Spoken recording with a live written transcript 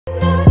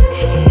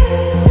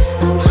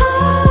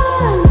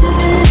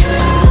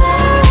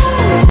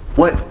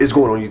What is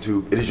going on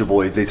YouTube? It is your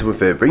boy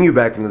Zaytime bringing you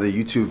back another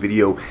YouTube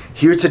video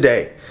here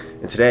today.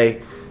 And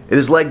today it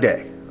is leg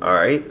day.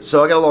 Alright,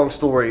 so I got a long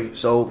story.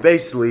 So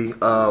basically,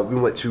 we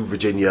went to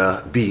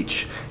Virginia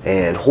Beach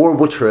and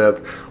horrible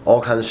trip,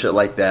 all kinds of shit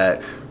like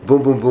that.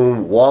 Boom, boom,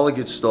 boom. Wallet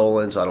gets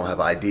stolen, so I don't have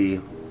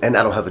ID and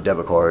I don't have a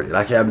debit card. And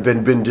I have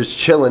been just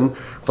chilling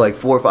for like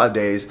 4 or 5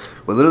 days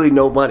with literally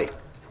no money.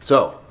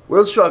 So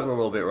we're struggling a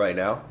little bit right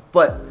now,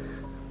 but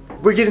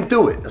we're getting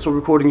through it. That's why we're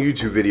recording a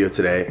YouTube video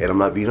today, and I'm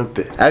not being a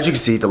bitch. As you can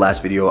see, the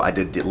last video I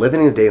did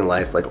living a day in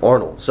life like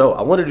Arnold. So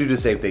I want to do the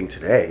same thing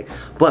today,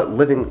 but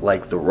living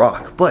like The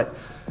Rock. But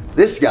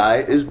this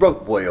guy is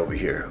broke boy over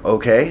here,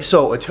 okay?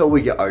 So until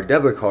we get our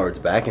debit cards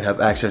back and have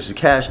access to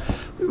cash,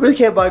 we really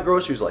can't buy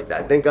groceries like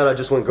that. Thank God I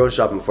just went grocery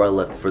shopping before I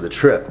left for the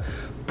trip.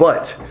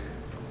 But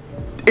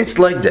it's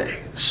leg day,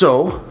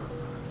 so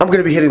I'm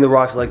gonna be hitting The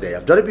Rock's leg day.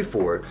 I've done it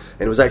before,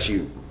 and it was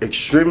actually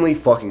extremely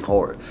fucking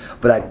hard,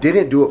 but I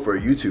didn't do it for a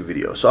YouTube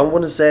video. So I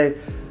want to say,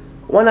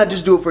 why not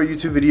just do it for a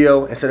YouTube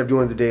video instead of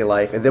doing the day in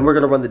life, and then we're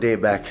gonna run the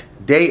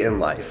day in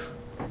life,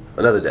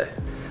 another day.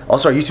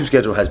 Also, our YouTube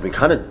schedule has been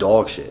kind of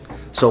dog shit.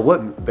 So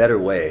what better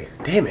way,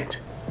 damn it.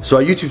 So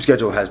our YouTube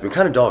schedule has been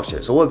kind of dog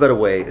shit. So what better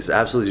way is to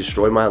absolutely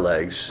destroy my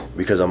legs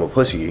because I'm a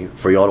pussy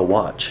for y'all to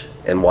watch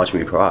and watch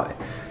me cry.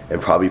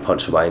 And probably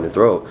punch somebody in the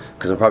throat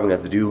because I'm probably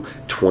gonna have to do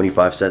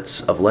 25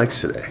 sets of legs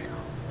today,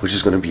 which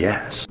is gonna be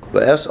ass.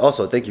 But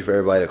also, thank you for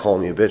everybody that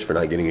called me a bitch for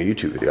not getting a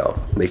YouTube video out.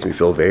 It makes me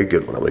feel very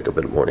good when I wake up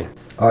in the morning.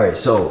 All right,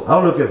 so I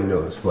don't know if you ever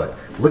noticed, but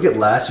look at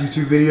last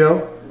YouTube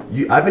video.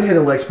 I've been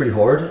hitting legs pretty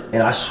hard,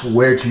 and I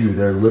swear to you,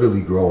 they're literally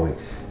growing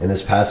in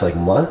this past like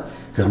month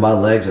because my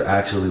legs are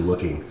actually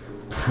looking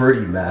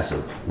pretty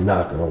massive,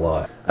 not gonna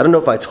lie. I don't know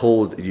if I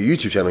told your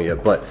YouTube channel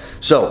yet, but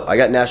so I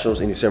got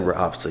nationals in December,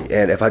 obviously,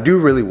 and if I do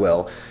really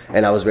well,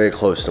 and I was very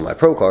close to my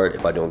pro card,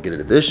 if I don't get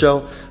it at this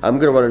show, I'm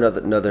gonna run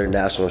another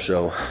national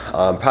show,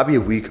 probably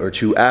a week or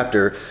two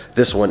after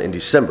this one in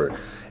December.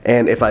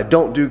 And if I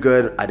don't do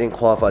good, I didn't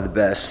qualify the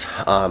best,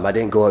 I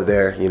didn't go up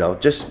there, you know,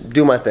 just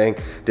do my thing,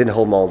 didn't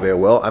hold my own very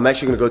well. I'm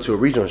actually gonna go to a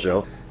regional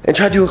show and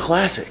try to do a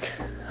classic.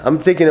 I'm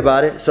thinking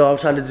about it, so I'm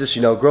trying to just,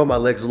 you know, grow my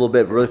legs a little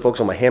bit, really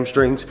focus on my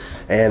hamstrings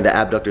and the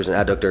abductors and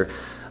adductor.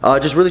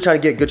 Just really trying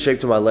to get good shape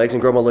to my legs and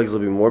grow my legs a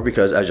little bit more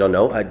because, as y'all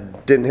know, I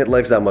didn't hit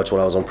legs that much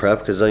when I was on prep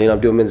because, you know, I'm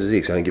doing Mens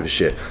Physique, so I didn't give a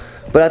shit.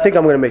 But I think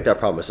I'm going to make that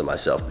promise to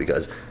myself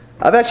because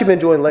I've actually been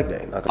enjoying leg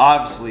day.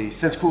 Obviously,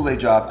 since Kool-Aid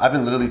dropped, I've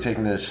been literally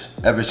taking this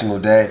every single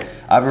day.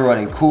 I've been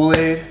running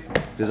Kool-Aid,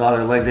 because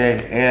on leg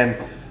day, and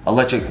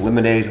electric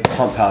lemonade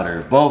pump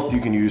powder. Both you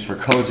can use for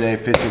codes A,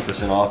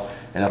 15% off.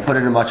 And I put it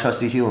in my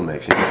trusty healing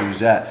mix. If you can use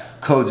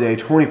that, codes A,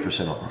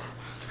 20% off.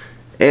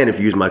 And if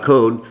you use my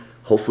code,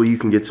 hopefully you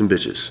can get some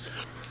bitches.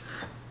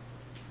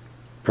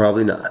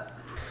 Probably not.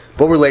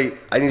 But we're late,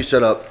 I need to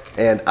shut up,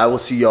 and I will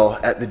see y'all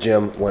at the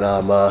gym when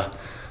I'm about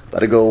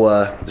to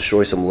go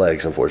destroy some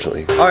legs,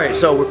 unfortunately. All right,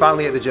 so we're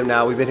finally at the gym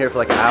now. We've been here for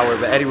like an hour,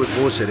 but Eddie was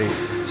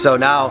bullshitting. So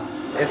now,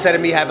 instead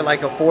of me having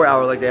like a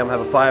 4-hour leg day, I'm gonna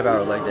have a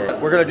 5-hour leg day.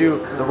 We're gonna do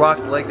The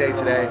Rock's leg day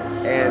today,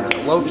 and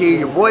low-key,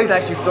 your boy's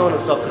actually feeling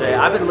himself today.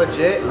 I've been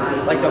legit,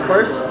 like the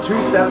first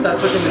 2 steps I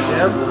took in the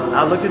gym,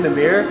 I looked in the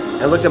mirror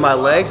and looked at my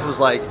legs, was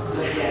like,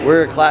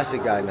 we're a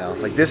classic guy now.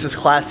 Like, this is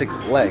classic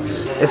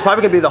legs. It's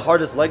probably gonna be the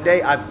hardest leg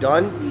day I've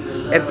done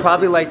in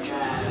probably like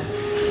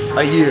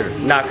a year,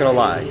 not gonna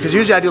lie. Because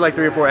usually I do like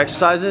 3 or 4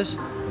 exercises,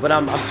 but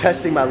I'm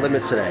testing my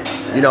limits today.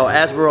 You know,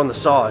 as we're on the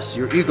sauce,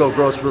 your ego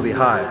grows really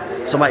high.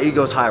 So my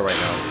ego's high right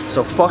now.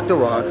 So fuck The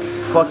Rock,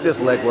 fuck this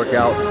leg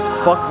workout,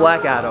 fuck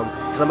Black Adam,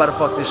 because I'm about to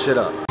fuck this shit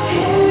up.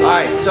 All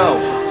right, so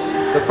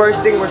the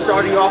first thing we're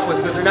starting off with,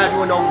 because we're not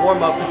doing no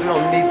warm up, because we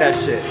don't need that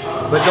shit,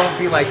 but don't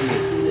be like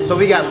me. So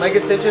we got leg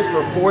extensions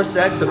for 4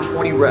 sets of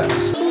 20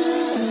 reps.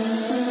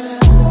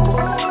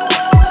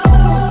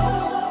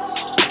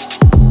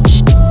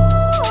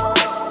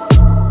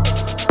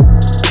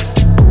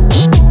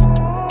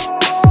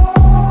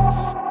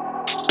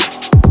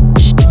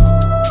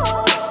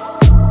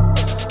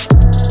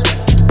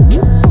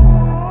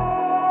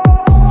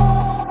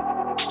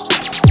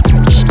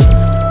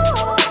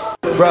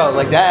 Bro,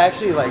 like that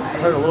actually like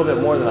hurt a little bit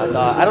more than I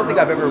thought. I don't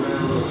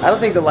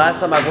think the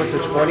last time I went to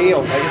 20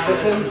 on leg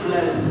extensions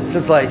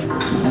since like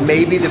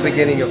maybe the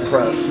beginning of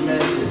prep.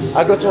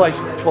 I go to like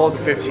 12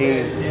 to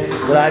 15,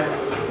 but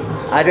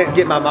I didn't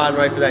get my mind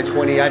right for that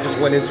 20. I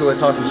just went into it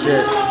talking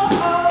shit.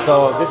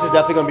 So this is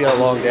definitely gonna be a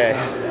long day.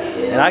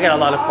 And I got a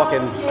lot of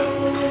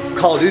fucking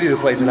Call of Duty to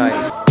play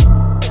tonight.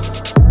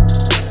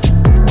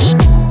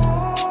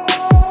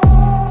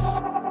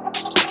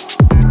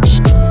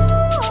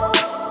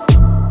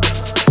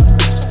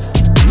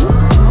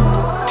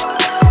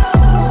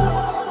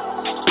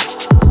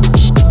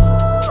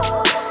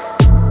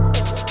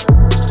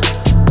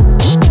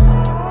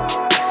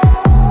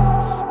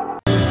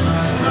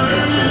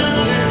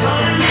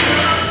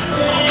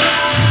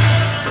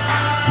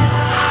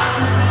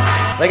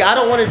 Like, I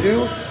don't want to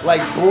do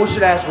like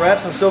bullshit ass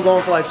reps. I'm still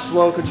going for like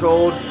slow,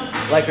 controlled,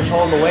 like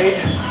controlling the weight.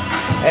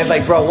 And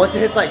like, bro, once it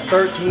hits like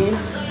 13,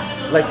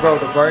 like, bro,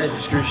 the burn is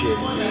excruciating.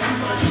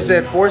 He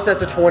said 4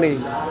 sets of 20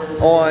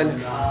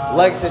 on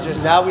leg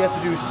extensions. Now we have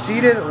to do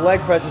seated leg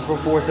presses for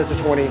 4 sets of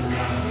 20.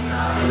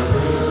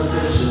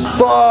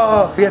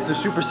 Fuck! We have to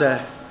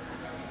superset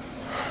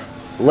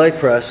leg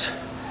press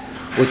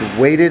with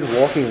weighted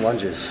walking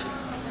lunges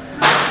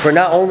for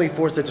not only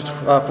 4 sets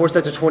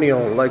of 20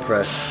 on leg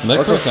press. Leg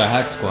press or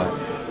hack squat?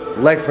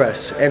 Leg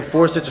press and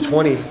 4 sets of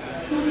 20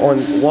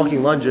 on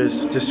walking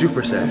lunges to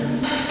superset.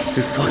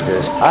 Dude, fuck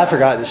this. I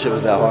forgot this shit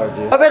was that hard,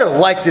 dude. I better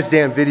like this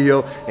damn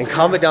video and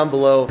comment down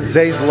below.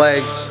 Zay's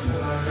legs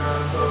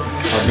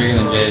Are bigger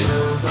than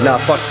Jay's. Nah,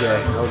 fuck Jay.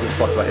 I don't give a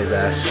fuck about his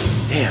ass.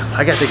 Damn,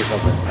 I gotta think of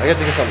something. I gotta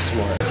think of something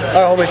smart.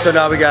 Alright, homies, so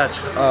now we got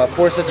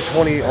 4 sets of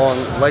 20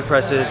 on leg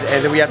presses,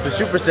 and then we have to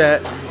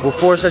superset with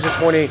 4 sets of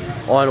 20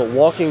 on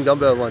walking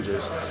dumbbell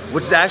lunges,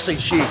 which is actually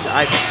cheeks.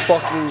 I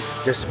fucking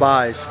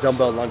despise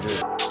dumbbell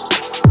lunges.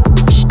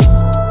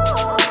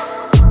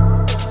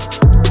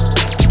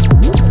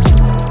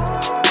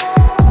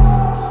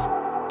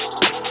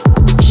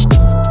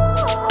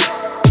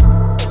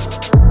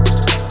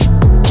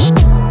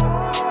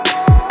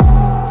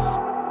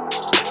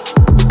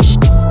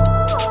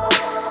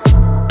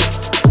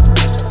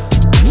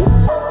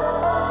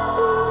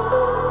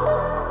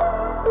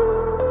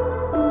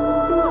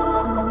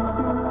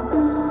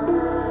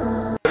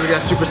 We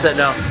got superset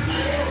now.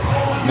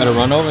 Gotta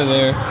run over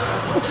there.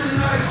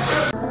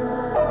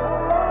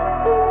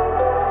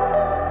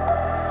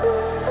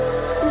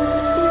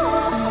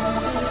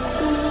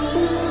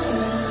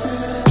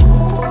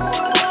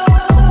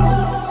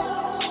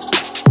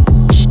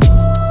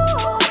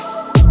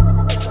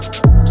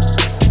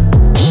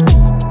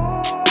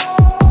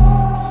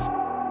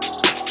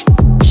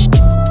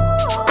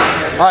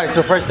 Alright,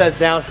 so first set's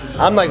down.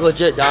 I'm like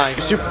legit dying.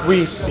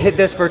 We hit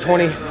this for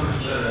 20,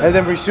 and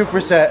then we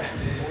superset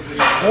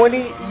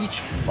 20 each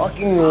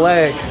fucking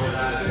leg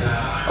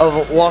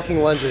of walking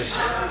lunges.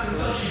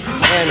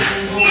 And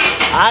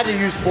I had to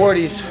use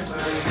 40s.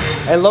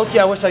 And low-key,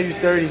 I wish I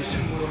used 30s.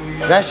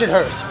 That shit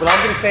hurts, but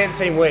I'm gonna stay the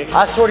same weight.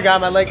 I swear to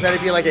God, my legs gotta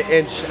be like an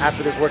inch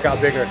after this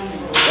workout bigger.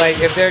 Like,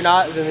 if they're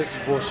not, then this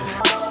is bullshit.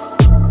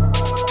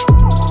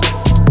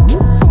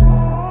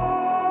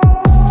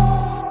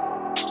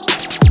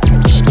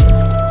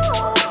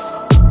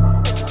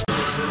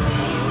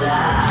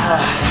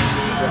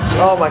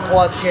 Oh, my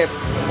quads can't.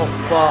 Oh,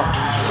 fuck.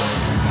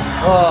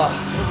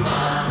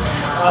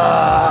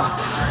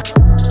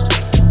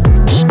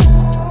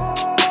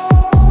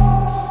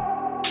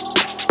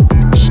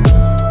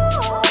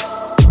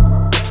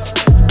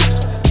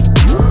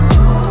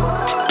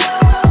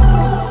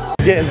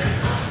 Getting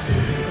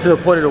to the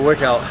point of the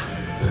workout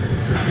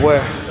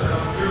where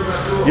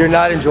you're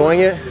not enjoying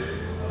it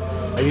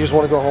and you just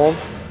want to go home,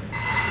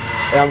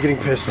 and I'm getting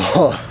pissed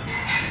off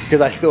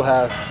because I still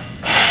have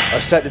a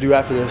set to do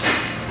after this.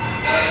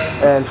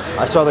 And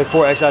I still have like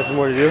 4 exercises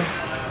more to do.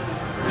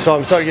 So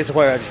I'm starting to get to the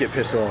point where I just get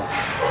pissed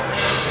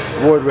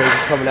off. Ward rate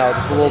is coming out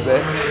just a little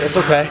bit. It's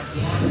okay.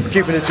 I'm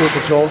keeping it to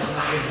control.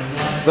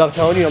 But I'm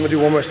telling you, I'm gonna do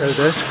one more set of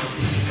this.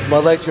 My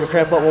leg's gonna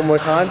cramp up one more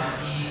time.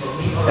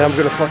 And I'm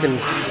gonna fucking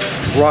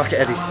rock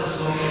Eddie.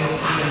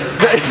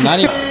 Not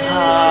even.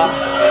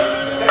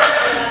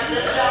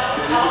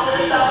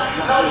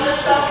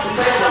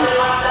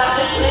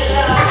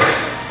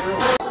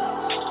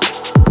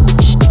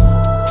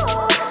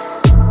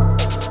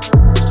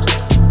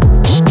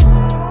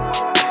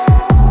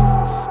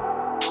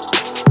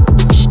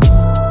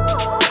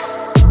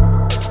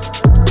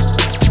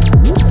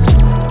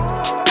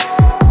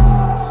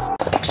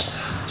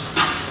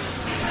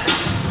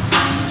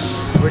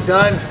 We're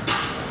done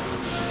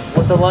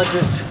with the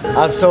lunges.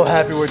 I'm so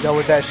happy we're done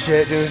with that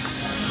shit, dude.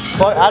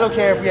 Fuck, I don't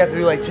care if we have to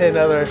do like 10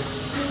 other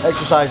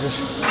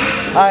exercises.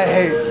 I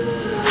hate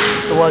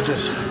the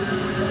lunges.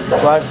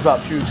 But I just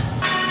about puked.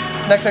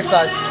 Next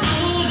exercise.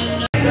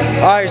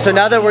 Alright, so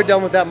now that we're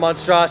done with that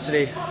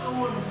monstrosity,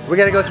 we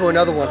gotta go to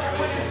another one.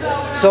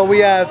 So we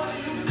have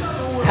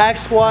hack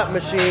squat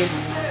machine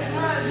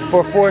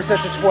for 4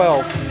 sets of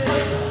 12.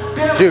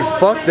 Dude,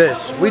 fuck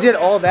this. We did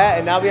all that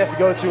and now we have to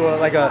go to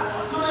like a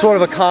sort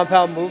of a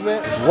compound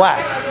movement. It's whack.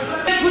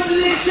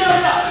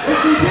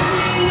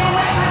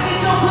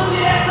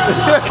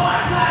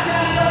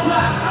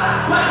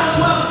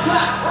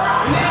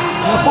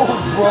 Oh,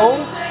 bro,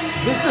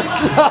 this does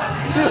not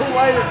feel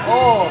right at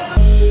all.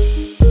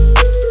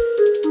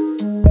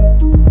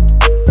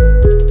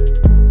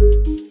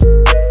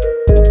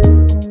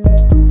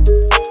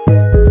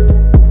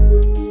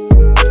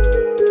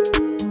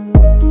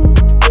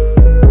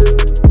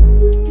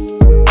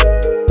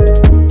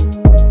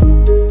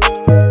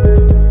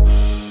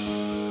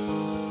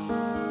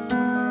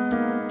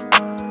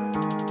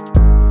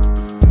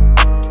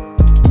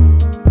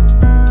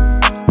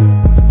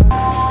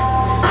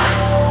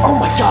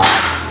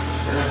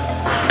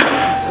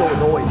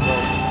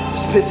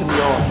 Pissing me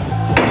off.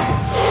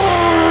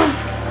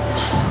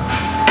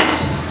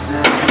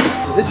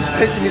 This is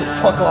pissing me the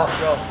fuck off,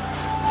 bro.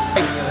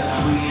 Like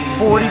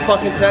 40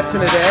 fucking sets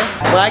in a day.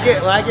 When I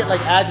get like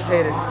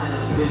agitated,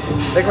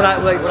 like when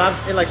I'm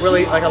in like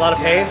really like a lot of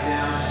pain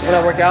when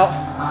I work out.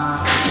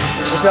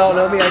 If y'all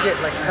know me, I get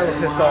like hella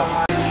pissed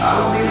off.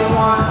 I'll be the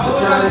one to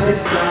tell it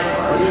it's right.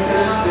 All you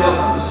can feel,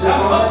 I'm sick on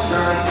the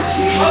joint.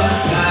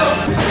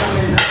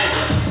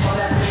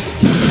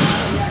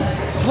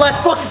 It's the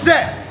last fucking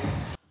set.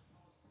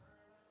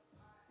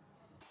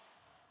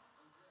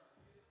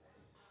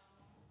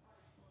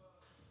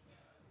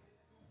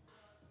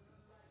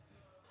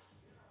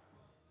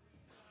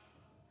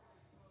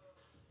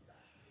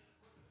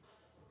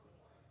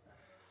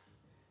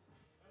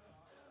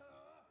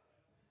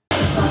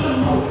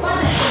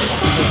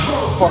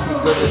 Fucking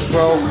goodness,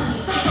 bro.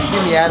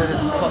 Get me out of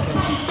this fucking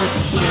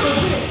shit.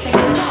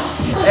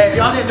 Hey, if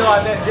y'all didn't know,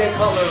 I met Jay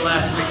Cutler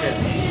last weekend.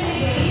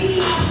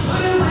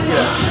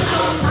 Yeah.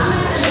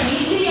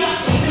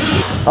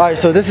 Alright,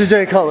 so this is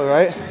Jay Cutler,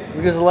 right? Look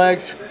at his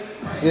legs.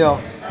 You know,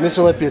 Mr.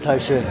 Olympia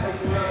type shit.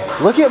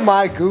 Look at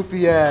my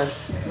goofy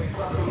ass.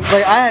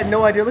 Like, I had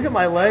no idea. Look at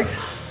my legs.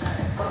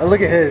 And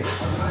look at his.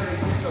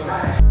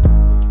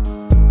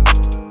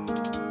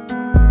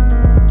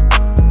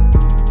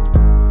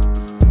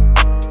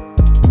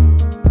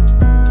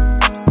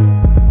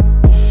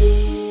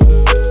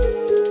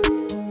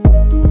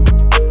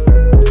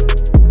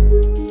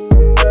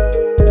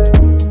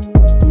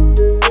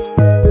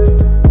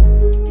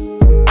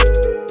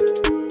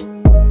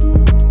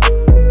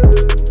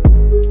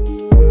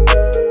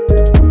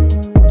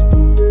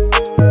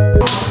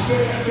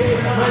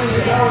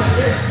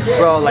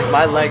 Bro, like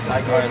my legs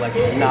are like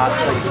not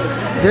like,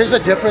 there's a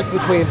difference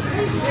between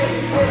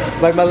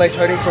like my legs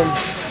hurting from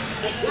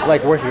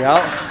like working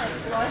out,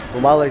 but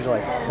my legs are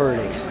like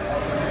hurting.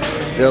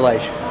 They're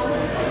like,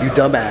 you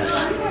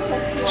dumbass,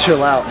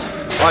 chill out.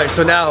 All right,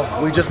 so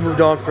now we just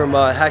moved on from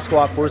hack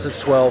squat 4 sets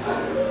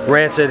 12,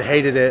 rancid,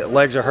 hated it,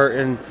 legs are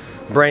hurting,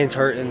 brain's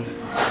hurting.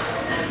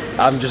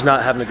 I'm just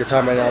not having a good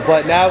time right now.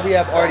 But now we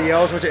have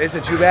RDLs, which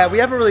isn't too bad. We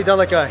haven't really done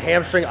like a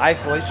hamstring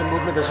isolation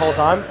movement this whole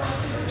time.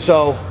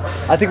 So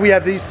I think we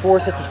have these 4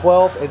 sets of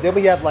 12, and then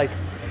we have like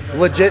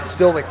legit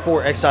still like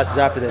 4 exercises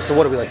after this. So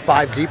what are we, like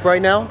 5 deep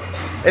right now?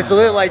 It's a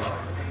little like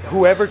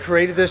whoever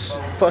created this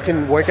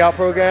fucking workout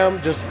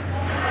program just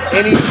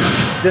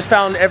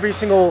found every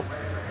single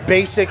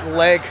basic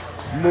leg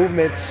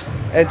movements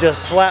and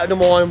just slapped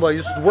them on. Like,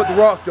 this is what The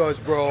Rock does,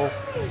 bro.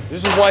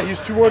 This is why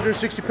he's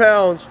 260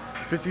 pounds,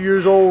 50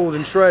 years old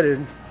and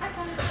shredded.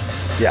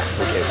 Yeah,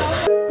 okay, bro.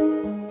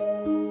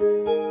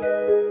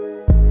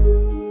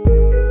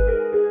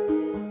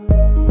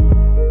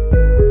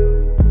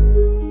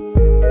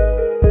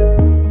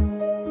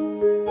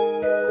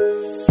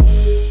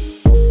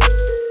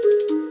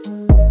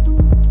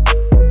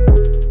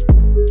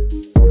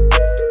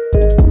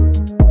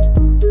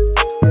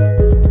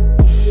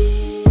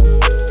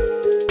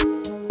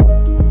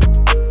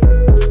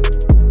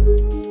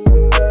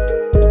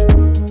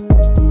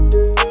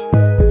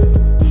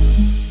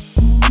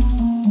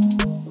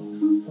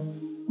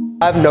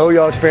 I know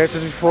y'all experienced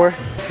this before.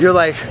 You're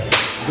like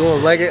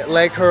doing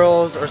leg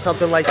curls or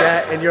something like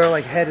that, and your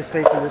like head is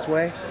facing this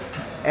way,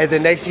 and the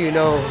next thing you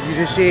know, you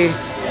just see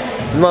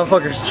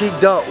motherfuckers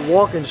cheeked up,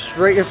 walking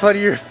straight in front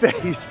of your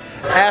face,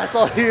 ass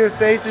all over your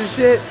face and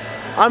shit.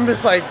 I'm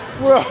just like,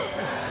 bro.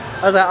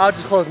 I was like, I'll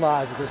just close my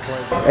eyes at this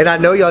point. And I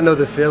know y'all know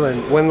the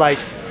feeling when like,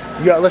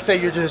 let's say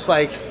you're just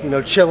like, you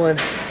know, chilling,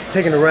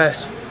 taking a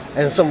rest,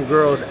 and some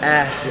girl's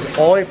ass is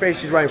all in your face,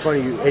 she's right in front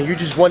of you, and you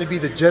just want to be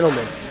the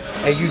gentleman,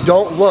 and you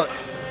don't look.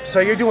 So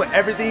you're doing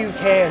everything you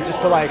can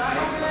just to like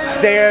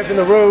stare up in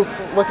the roof,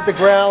 look at the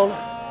ground,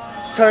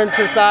 turn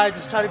to the side,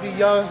 just try to be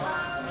young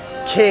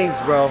kings,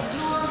 bro.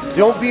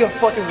 Don't be a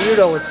fucking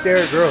weirdo and stare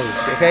at girls,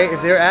 okay?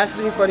 If their ass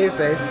is in front of your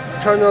face,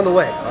 turn the other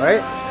way, all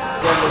right?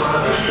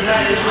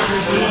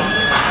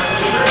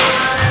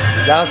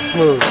 That was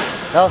smooth.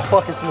 That was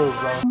fucking smooth,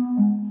 bro.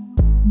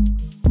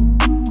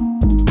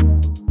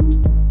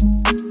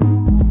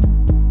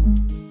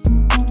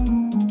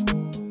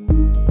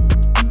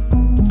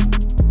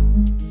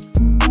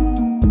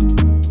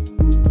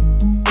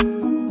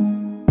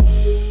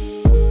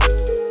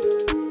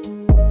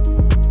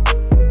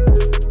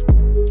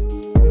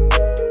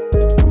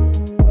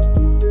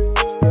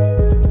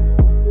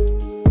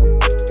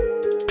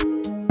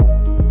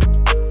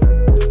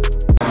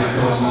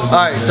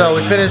 Alright, so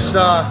we finished,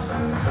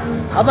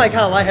 I'm like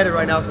kind of lightheaded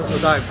right now because I'm so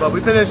tired, but we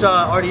finished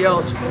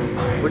RDLs,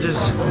 which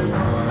is,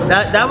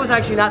 that was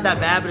actually not that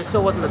bad, but it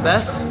still wasn't the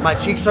best. My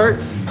cheeks hurt,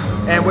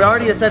 and we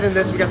already ascended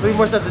this. We got 3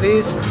 more sets of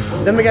these,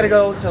 then we got to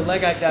go to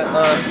leg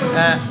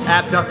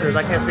abductors.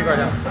 I can't speak right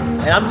now.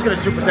 And I'm just going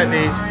to superset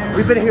these.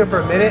 We've been here for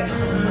a minute,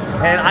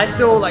 and I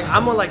still, like,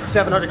 I'm on like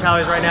 700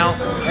 calories right now,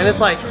 and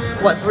it's like,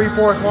 what, 3,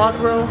 4 o'clock,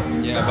 bro?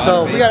 Yeah,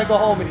 so we got to go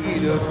home and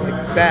eat, dude, like,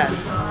 bad.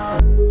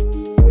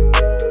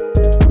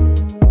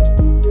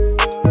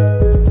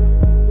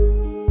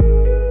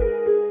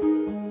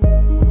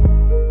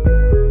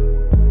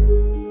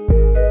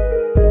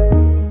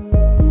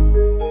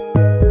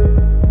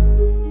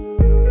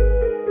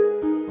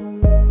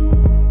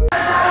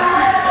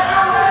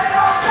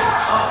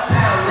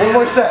 One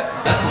more set.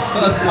 That's a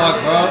sun smart,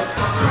 bro.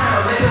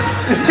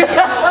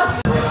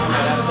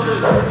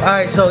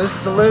 Alright, so this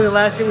is literally the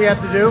last thing we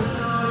have to do.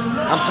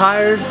 I'm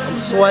tired, I'm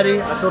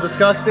sweaty, I feel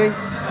disgusting.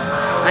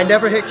 I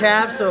never hit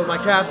calves, so my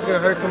calves are gonna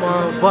hurt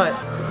tomorrow, but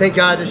thank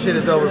God this shit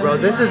is over, bro.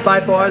 This is by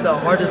far the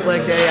hardest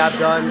leg day I've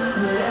done.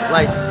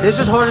 Like, this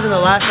is harder than the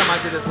last time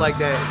I did this leg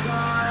day.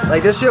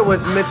 Like, this shit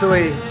was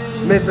mentally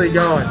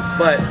going,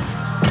 but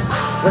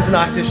let's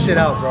knock this shit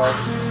out, bro.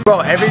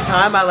 Bro, every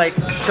time I like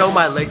show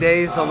my leg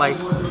days on like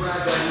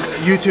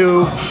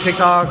YouTube,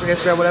 TikTok,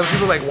 Instagram, whatever,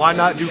 people are like, why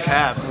not do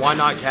calves? Why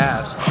not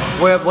calves?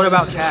 What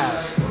about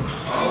calves?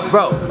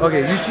 Bro,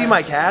 okay, you see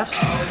my calves,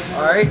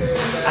 all right?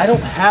 I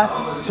don't have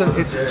to,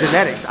 it's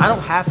genetics. I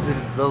don't have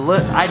to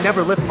lift, I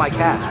never lift my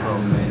calves, bro,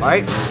 all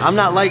right? I'm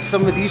not like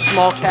some of these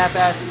small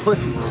calf-ass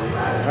pussies,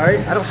 all right?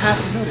 I don't have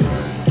to do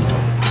this.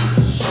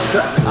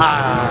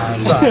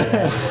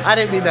 Sorry. I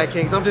didn't mean that,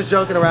 Kings. I'm just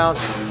joking around.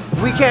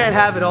 We can't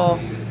have it all.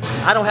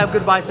 I don't have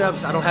good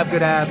biceps, I don't have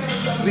good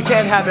abs. We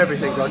can't have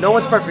everything, bro. No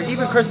one's perfect.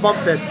 Even Chris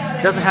Bumpstead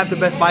doesn't have the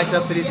best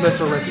biceps and he's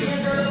Mr.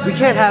 Olympia. We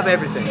can't have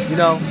everything, you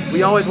know?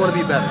 We always want to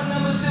be better.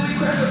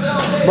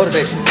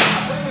 Motivation.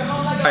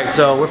 Alright,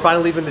 so we're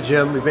finally leaving the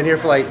gym. We've been here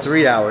for like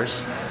 3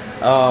 hours.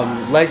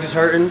 Legs is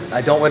hurting.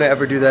 I don't want to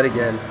ever do that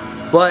again.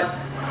 But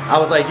I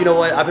was like, you know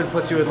what? I've been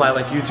pussy with my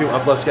like YouTube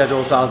upload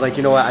schedule, so I was like,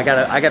 you know what? I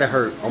gotta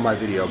hurt on my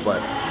video.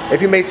 But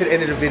if you made it to the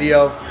end of the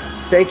video,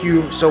 thank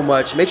you so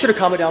much. Make sure to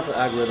comment down for the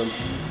algorithm.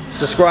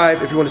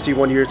 Subscribe if you want to see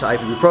 1 year to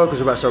IFBB PRO because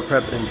we're about to start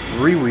prep in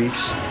 3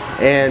 weeks.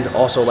 And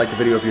also like the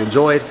video if you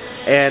enjoyed.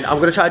 And I'm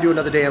gonna try to do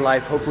another day in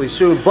life hopefully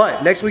soon,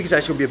 but next week is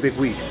actually gonna be a big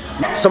week.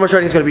 Summer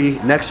training is gonna be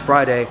next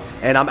Friday,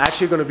 and I'm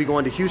actually gonna be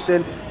going to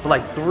Houston for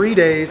like 3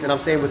 days, and I'm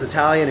staying with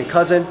Italian and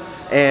cousin,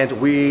 and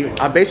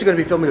I'm basically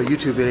gonna be filming a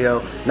YouTube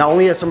video, not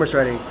only at summer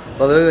training,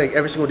 but literally like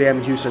every single day I'm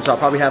in Houston, so I'll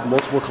probably have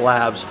multiple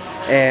collabs,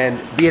 and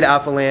be at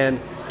Alpha Land,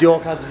 do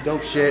all kinds of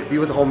dope shit, be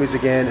with the homies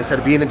again, instead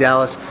of being in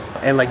Dallas,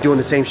 and like doing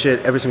the same shit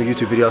every single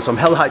YouTube video. So I'm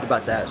hella hyped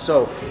about that.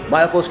 So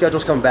my upload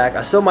schedule's coming back.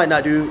 I still might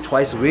not do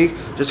twice a week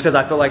just because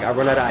I feel like I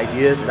run out of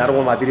ideas and I don't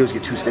want my videos to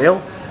get too stale.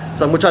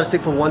 So I'm gonna try to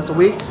stick for once a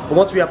week. But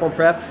once we up on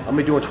prep, I'm gonna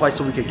be doing twice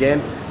a week again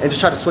and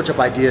just try to switch up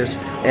ideas.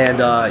 And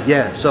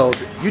yeah, so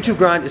the YouTube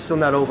grind is still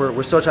not over.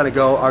 We're still trying to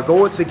go. Our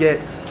goal is to get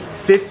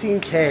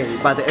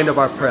 15K by the end of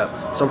our prep.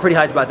 So I'm pretty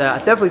hyped about that.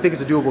 I definitely think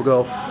it's a doable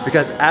goal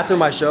because after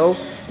my show,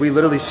 we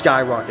literally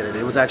skyrocketed.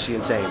 It was actually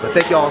insane. But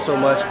thank y'all so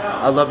much.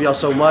 I love y'all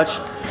so much.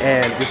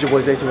 And this is your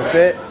boy Zay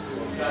Fit.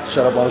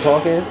 Shut up while I'm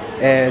talking.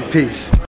 And peace.